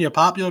unpopular opinion, a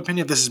popular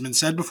opinion, if this has been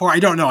said before. I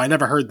don't know. I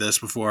never heard this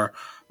before.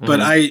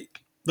 But I,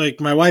 like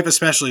my wife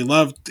especially,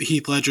 loved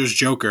Heath Ledger's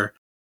Joker.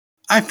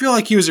 I feel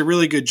like he was a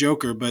really good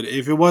Joker, but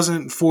if it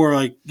wasn't for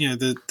like, you know,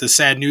 the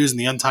sad news and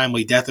the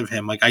untimely death of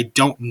him, like I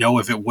don't know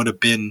if it would have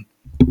been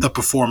the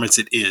performance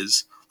it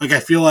is. Like I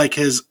feel like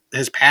his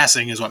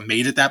passing is what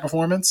made it that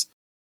performance.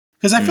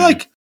 Because I feel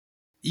like,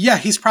 yeah,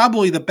 he's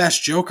probably the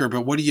best Joker,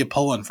 but what are you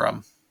pulling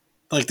from?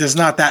 Like, there's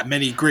not that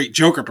many great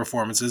Joker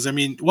performances. I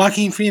mean,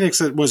 Joaquin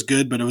Phoenix was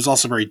good, but it was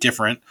also very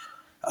different.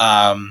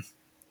 I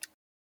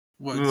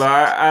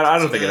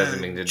don't think it has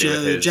anything to do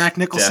with his Jack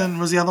Nicholson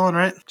was the other one,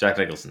 right? Jack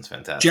Nicholson's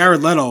fantastic.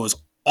 Jared Leto was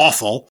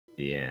awful.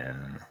 Yeah.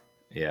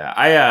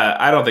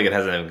 I don't think it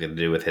has anything to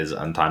do with his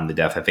untimely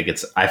death. I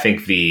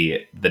think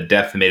the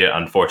death made it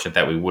unfortunate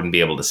that we wouldn't be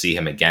able to see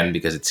him again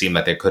because it seemed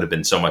like there could have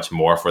been so much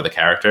more for the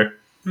character.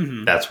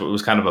 Mm-hmm. That's what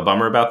was kind of a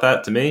bummer about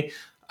that to me.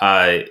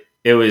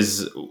 It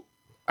was.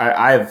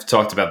 I've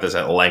talked about this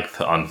at length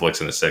on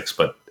Flicks in the Six,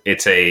 but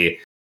it's an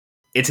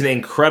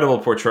incredible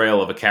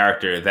portrayal of a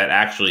character that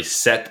actually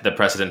set the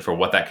precedent for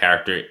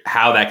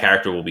how that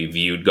character will be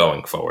viewed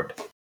going forward.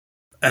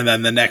 And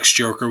then the next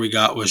Joker we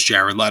got was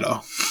Jared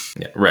Leto.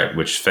 Yeah, right,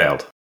 which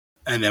failed.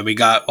 And then we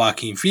got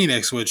Joaquin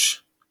Phoenix,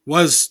 which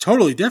was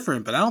totally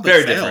different, but I don't think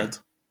it failed. Different.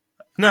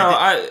 No,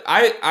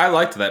 I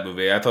liked that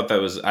movie. I thought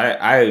that was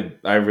I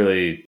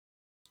really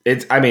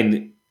it's. I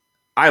mean,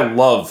 I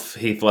love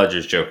Heath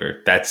Ledger's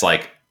Joker. That's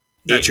like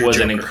it was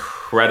Joker. An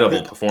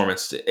incredible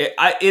performance. It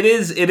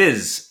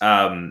is.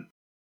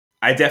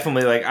 I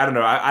definitely like. I don't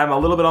know. I'm a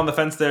little bit on the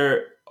fence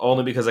there,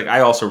 only because like I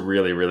also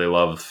really really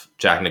love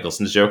Jack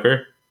Nicholson's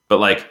Joker. But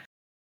like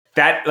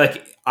that,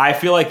 like I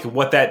feel like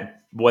what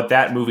that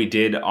movie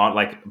did on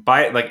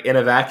in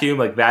a vacuum,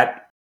 like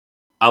that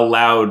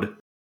allowed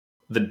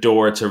the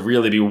door to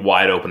really be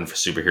wide open for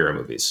superhero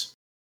movies.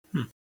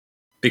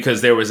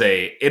 Because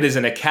it is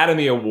an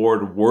Academy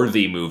Award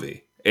worthy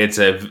movie. It's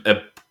a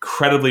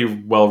incredibly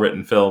well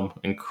written film,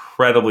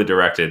 incredibly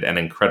directed, and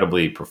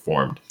incredibly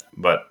performed.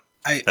 But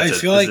I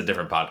feel like a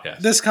different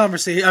podcast. This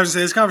conversation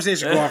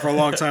could go on for a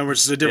long time, which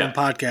is a different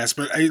podcast.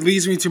 But it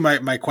leads me to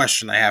my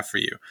question I have for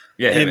you.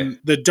 Yeah, in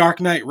The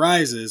Dark Knight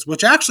Rises,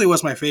 which actually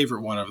was my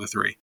favorite one of the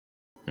three,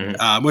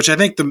 which I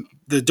think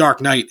the Dark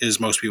Knight is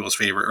most people's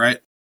favorite, right?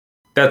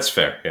 That's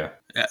fair. Yeah.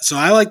 So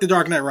I like The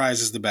Dark Knight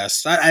Rises the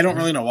best. I don't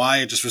really know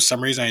why. Just for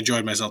some reason, I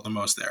enjoyed myself the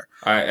most there.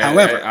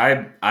 However,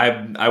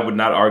 I would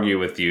not argue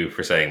with you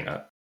for saying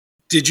that.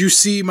 Did you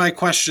see my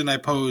question I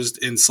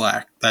posed in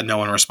Slack that no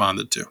one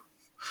responded to?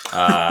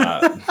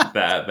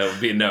 That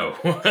would be a no.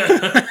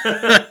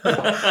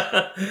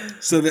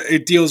 So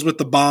it deals with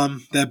the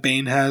bomb that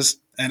Bane has,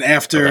 and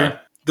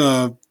after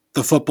the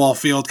the football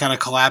field kind of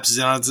collapses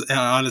in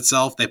on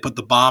itself. They put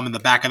the bomb in the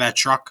back of that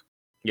truck.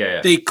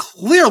 Yeah. They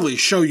clearly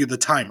show you the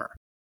timer.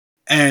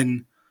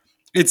 And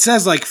it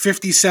says like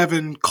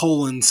 57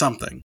 colon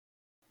something.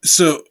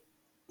 So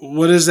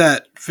what is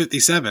that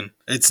 57?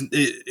 It's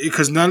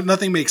because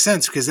nothing makes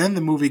sense, because then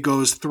the movie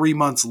goes 3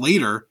 months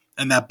later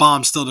and that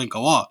bomb still didn't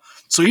go off.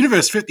 So even if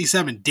it's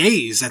 57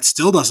 days, that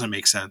still doesn't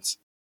make sense.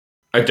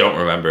 I don't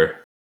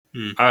remember.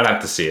 I would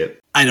have to see it.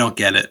 I don't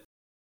get it.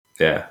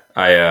 Yeah.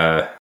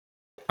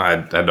 I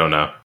don't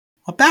know.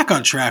 Well, back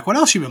on track. What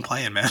else you been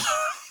playing, man?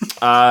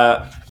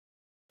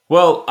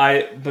 Well,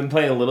 I've been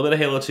playing a little bit of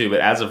Halo 2, but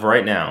as of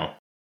right now,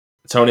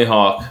 Tony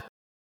Hawk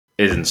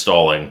is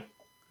installing,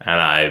 and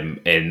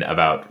I'm in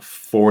about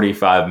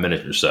 45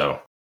 minutes or so.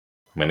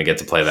 I'm going to get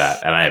to play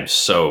that, and I am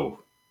so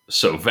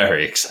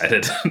very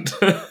excited.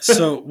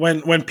 So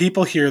when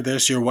people hear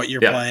this, what you're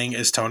playing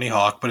is Tony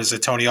Hawk, but is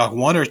it Tony Hawk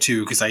 1 or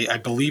 2? Because I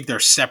believe they're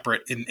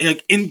separate.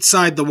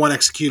 Inside the one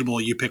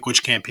executable, you pick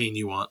which campaign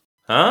you want.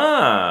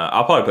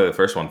 I'll probably play the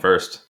first one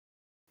first.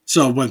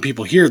 So when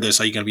people hear this,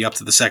 are you going to be up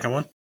to the second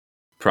one?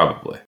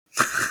 Probably.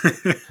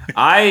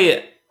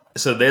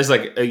 So there's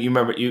like, you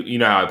remember, you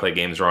know how I play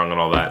games wrong and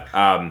all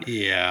that.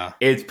 Yeah.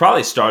 It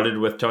probably started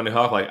with Tony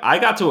Hawk. Like, I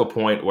got to a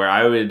point where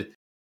I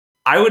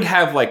would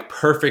have like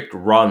perfect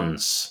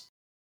runs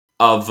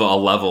of a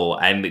level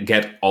and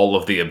get all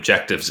of the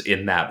objectives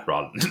in that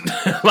run,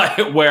 like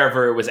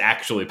wherever it was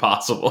actually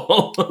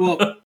possible.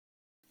 Well,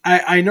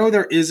 I know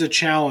there is a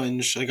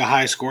challenge, like a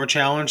high score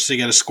challenge, so you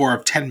get a score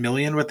of 10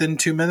 million within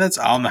 2 minutes.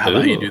 I don't know how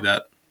you do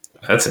that.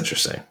 That's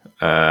interesting.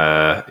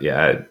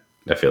 Yeah,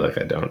 I feel like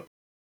I don't.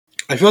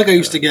 I feel like I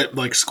used to get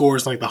like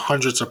scores like the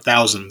hundreds of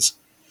thousands,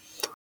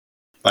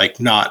 like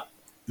not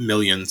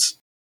millions.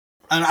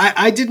 And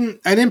I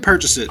didn't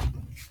purchase it.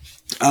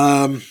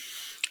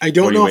 I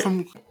don't know if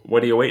I'm.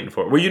 What are you waiting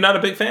for? Were you not a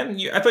big fan?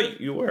 I thought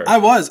you were. I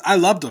was. I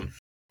loved them,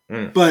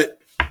 but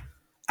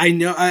I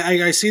know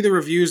I see the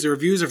reviews. The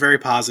reviews are very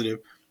positive,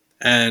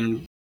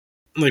 and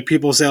like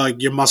people say,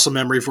 like your muscle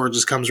memory for it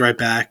just comes right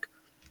back.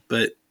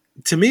 But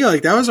to me,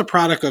 like that was a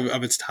product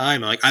of its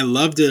time. Like I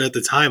loved it at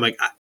the time. Like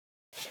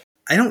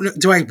I don't know.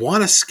 Do I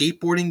want a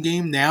skateboarding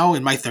game now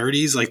in my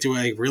 30s? Like, do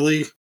I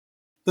really?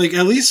 Like,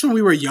 at least when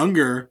we were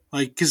younger,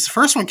 like, because the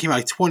first one came out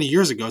like 20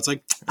 years ago. It's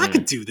like, I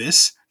could do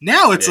this.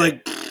 Now it's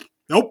like,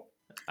 nope.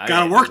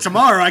 Gotta work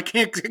tomorrow. I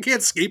can't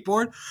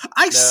skateboard.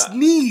 I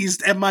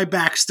sneezed and my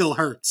back still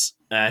hurts.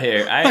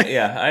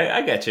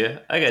 I get you.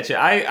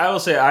 I will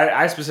say,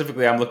 I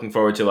specifically, I'm looking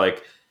forward to,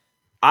 like,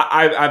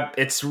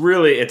 it's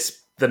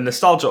the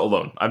nostalgia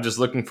alone. I'm just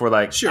looking for,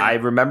 like, sure. I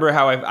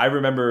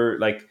remember,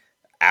 like,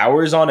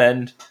 hours on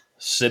end,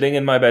 sitting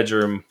in my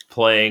bedroom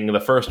playing the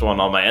first one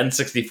on my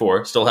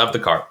N64. Still have the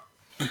cart.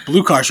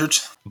 Blue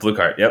cartridge. Blue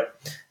cart,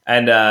 yep.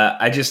 And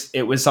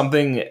it was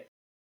something,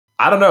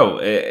 I don't know.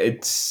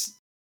 It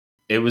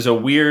was a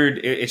weird,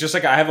 it's just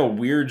like I have a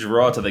weird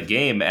draw to the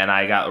game, and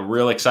I got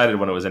real excited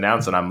when it was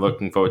announced, and I'm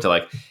looking forward to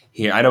like,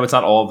 I know it's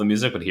not all of the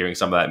music, but hearing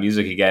some of that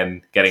music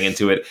again, getting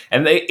into it,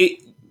 and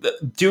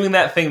doing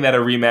that thing that a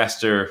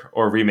remaster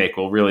or remake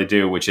will really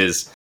do, which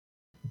is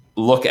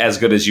look as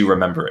good as you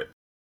remember it.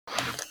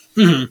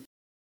 Mm-hmm.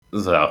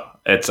 So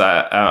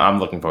I'm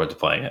looking forward to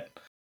playing it.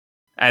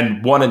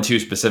 And 1 and 2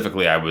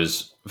 specifically, I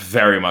was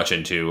very much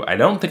into. I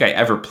don't think I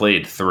ever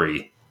played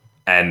 3,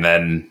 and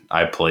then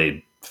I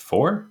played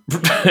 4.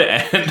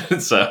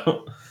 And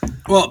so,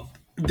 well,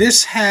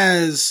 this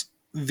has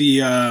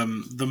the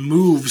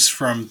moves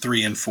from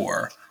 3 and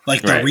 4,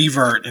 like the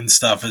revert and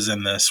stuff is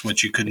in this,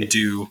 which you couldn't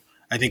do.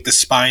 I think the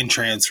spine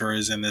transfer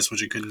is in this,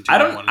 which you couldn't do.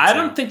 I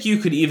don't think you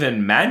could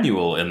even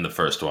manual in the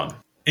first one.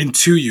 In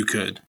 2, you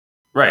could.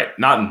 Right,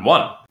 not in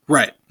 1.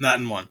 Right, not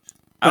in 1.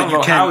 I don't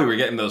know how we were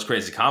getting those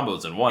crazy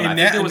combos in 1.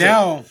 And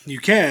now you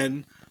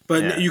can,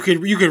 but you could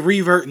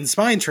revert and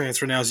spine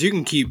transfer now, so you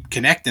can keep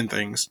connecting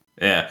things.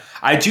 Yeah,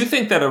 I do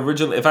think that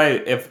originally,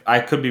 if I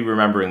could be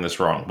remembering this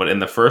wrong, but in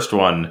the first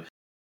one,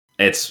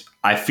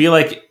 I feel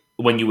like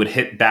when you would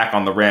hit back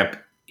on the ramp,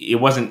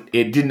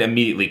 it didn't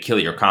immediately kill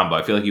your combo.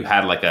 I feel like you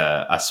had like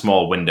a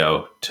small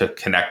window to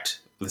connect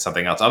with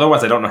something else.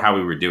 Otherwise, I don't know how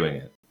we were doing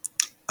it.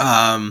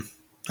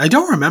 I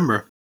don't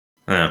remember.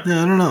 Yeah,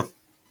 I don't know.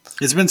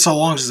 It's been so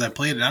long since I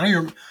played it. I don't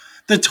even.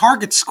 The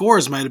target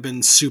scores might have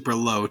been super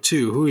low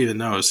too. Who even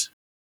knows?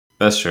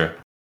 That's true.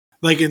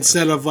 Like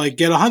instead of like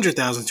get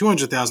 100,000,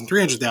 200,000,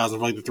 300,000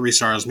 for like the 3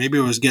 stars, maybe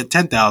it was get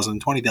 10,000,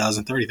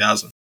 20,000,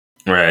 30,000.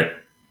 Right.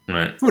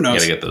 Who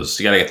knows? You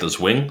gotta get those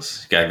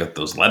wings. You gotta get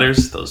those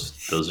letters. Those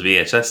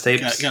VHS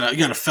tapes. You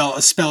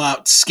gotta spell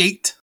out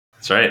skate.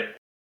 That's right.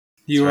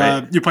 You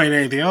playing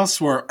anything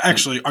else, or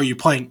actually, are you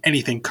playing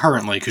anything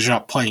currently? Because you're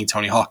not playing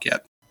Tony Hawk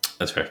yet.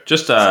 That's fair.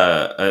 Just still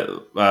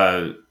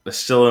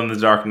in the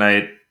Dark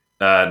Knight.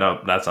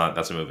 No, that's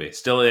a movie.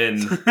 Still in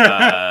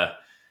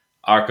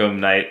Arkham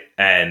Knight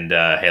and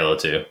Halo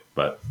 2,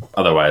 but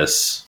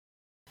otherwise,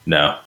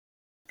 no.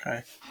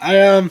 Okay.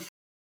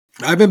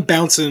 I've been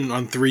bouncing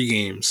on 3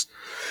 games.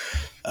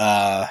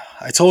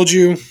 I told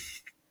you.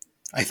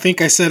 I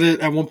think I said it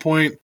at one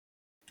point.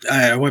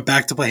 I went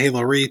back to play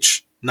Halo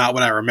Reach. not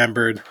what I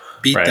remembered.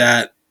 Beat Right.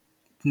 that.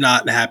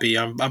 Not happy.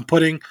 I'm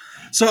putting.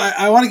 So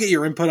I want to get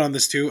your input on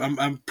this too.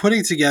 I'm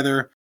putting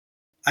together.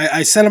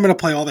 I said I'm going to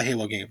play all the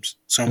Halo games,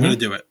 so I'm going to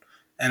do it,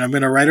 and I'm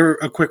going to write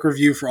a quick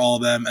review for all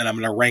of them, and I'm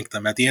going to rank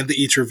them. At the end of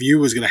each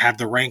review is going to have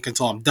the rank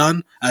until I'm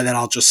done, and then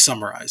I'll just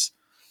summarize.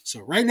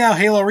 So right now,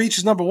 Halo Reach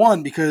is number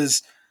 1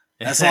 because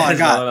that's all I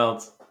got.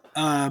 Else.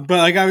 But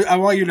like I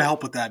want you to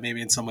help with that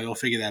maybe in some way. We'll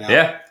figure that out.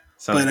 Yeah.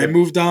 Sounds But good. I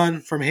moved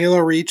on from Halo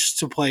Reach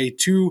to play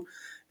 2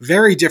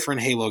 very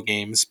different Halo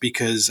games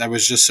because I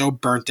was just so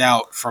burnt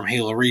out from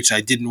Halo Reach. I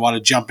didn't want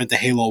to jump into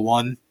Halo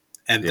 1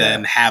 and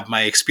then have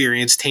my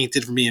experience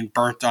tainted from being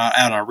burnt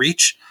out on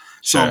Reach.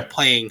 So I'm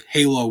playing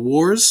Halo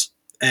Wars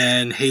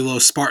and Halo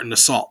Spartan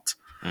Assault.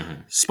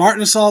 Mm-hmm.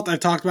 Spartan Assault, I've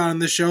talked about on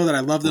this show that I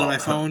loved it on my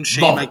phone.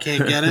 Shame I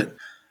can't get it.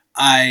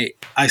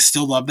 I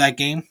still love that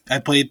game. I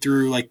played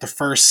through like the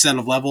first set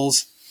of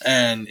levels,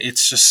 and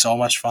it's just so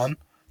much fun.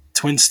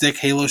 Twin stick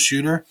Halo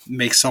shooter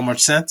makes so much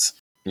sense.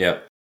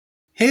 Yep.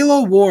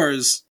 Halo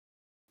Wars,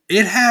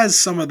 it has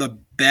some of the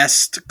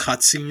best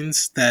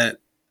cutscenes that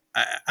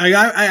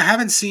I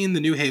haven't seen the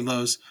new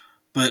Halos,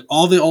 but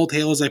all the old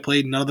Halos I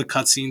played, none of the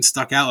cutscenes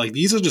stuck out. Like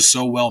these are just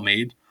so well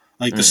made.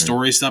 Like the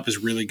story stuff is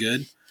really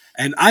good,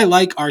 and I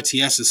like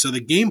RTSs. So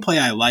the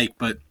gameplay I like,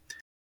 but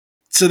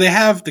so they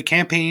have the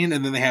campaign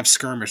and then they have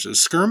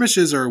skirmishes.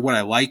 Skirmishes are what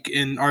I like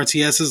in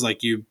RTSs.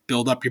 Like you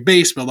build up your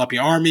base, build up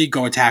your army,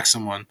 go attack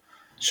someone.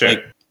 Sure.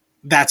 Like,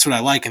 that's what I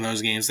like in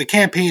those games. The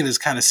campaign is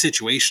kind of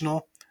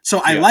situational.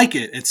 So I like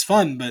it. It's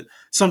fun, but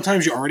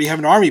sometimes you already have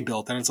an army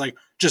built and it's like,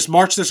 just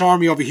march this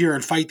army over here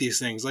and fight these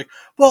things. Like,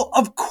 well,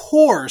 of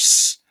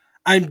course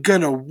I'm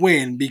going to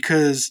win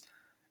because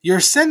you're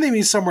sending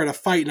me somewhere to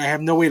fight and I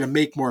have no way to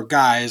make more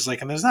guys.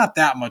 Like, and there's not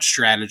that much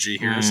strategy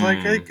here. It's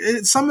like,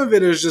 some of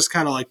it is just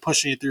kind of like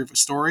pushing it through the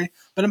story,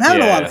 but I'm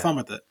having a lot of fun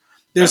with it.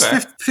 There's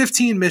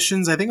 15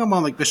 missions. I think I'm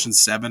on like mission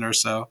 7 or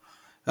so.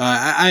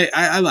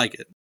 I like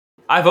it.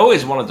 I've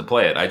always wanted to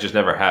play it. I just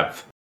never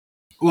have.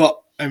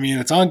 Well, I mean,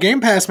 it's on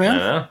Game Pass,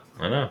 man.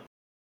 I know.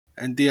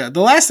 And the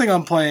last thing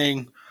I'm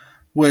playing,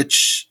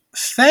 which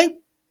thank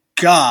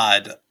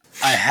God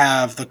I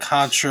have the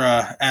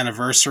Contra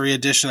Anniversary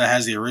Edition that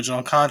has the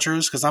original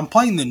Contras, because I'm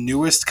playing the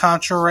newest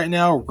Contra right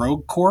now,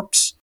 Rogue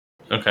Corps.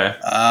 Okay.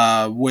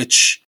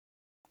 Which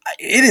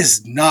it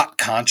is not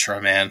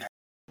Contra, man.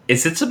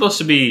 Is it supposed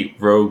to be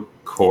Rogue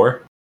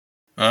Core?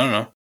 I don't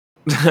know.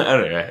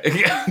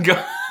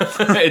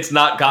 It's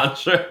not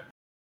Contra.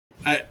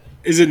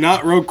 Is it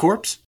not Rogue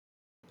Corps?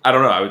 I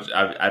don't know.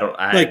 I don't.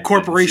 Like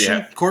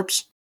Corporation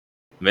Corps?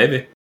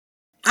 Maybe.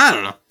 I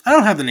don't know. I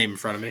don't have the name in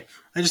front of me.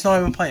 I just know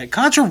I've been playing it.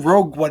 Contra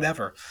Rogue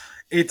whatever.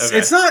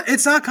 It's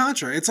not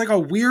Contra. It's like a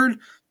weird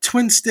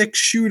twin stick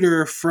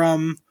shooter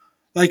from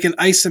like an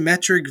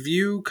isometric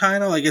view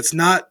kind of. Like it's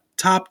not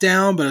top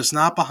down, but it's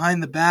not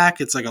behind the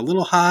back. It's like a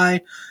little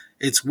high.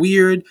 It's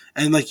weird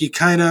and like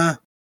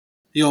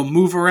you'll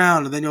move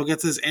around and then you'll get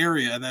to this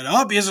area and then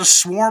here's a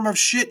swarm of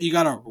shit. You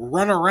gotta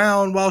run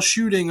around while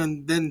shooting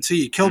and then until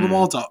you kill them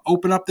all to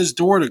open up this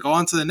door to go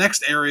on to the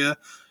next area.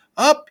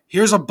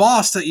 Here's a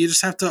boss that you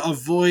just have to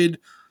avoid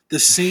the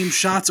same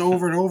shots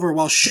over and over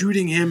while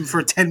shooting him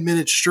for 10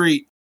 minutes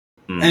straight.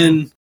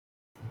 And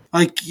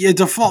like your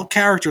default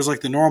character is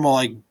like the normal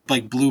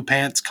like blue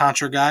pants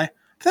Contra guy.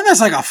 But then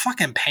there's like a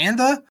fucking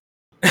panda.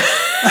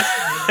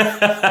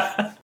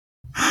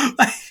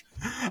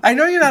 I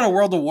know you're not a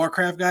World of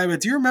Warcraft guy,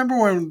 but do you remember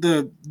when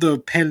the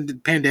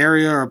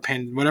Pandaria or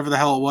whatever the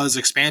hell it was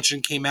expansion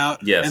came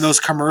out? Yes. And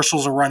those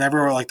commercials are run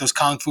everywhere, like those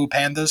Kung Fu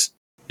pandas?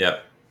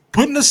 Yep.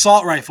 Put an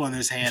assault rifle in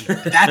his hand.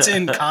 That's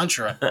in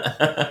Contra.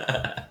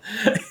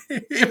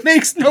 It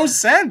makes no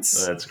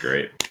sense. That's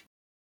great.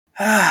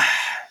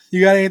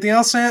 You got anything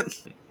else,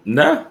 Sant?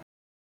 No.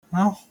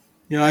 Well,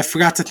 I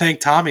forgot to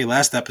thank Tommy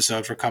last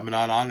episode for coming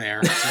on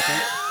air.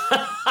 So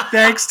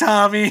thanks,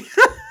 Tommy.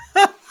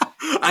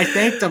 I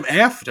thanked him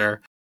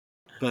after,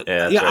 but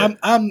right.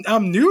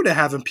 I'm new to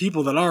having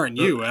people that aren't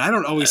you, and I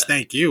don't always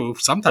thank you.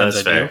 Sometimes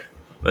I do.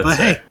 But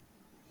hey,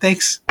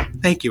 thanks,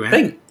 thank you,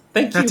 man.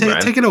 Thank you.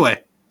 Take it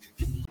away.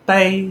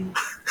 Bye.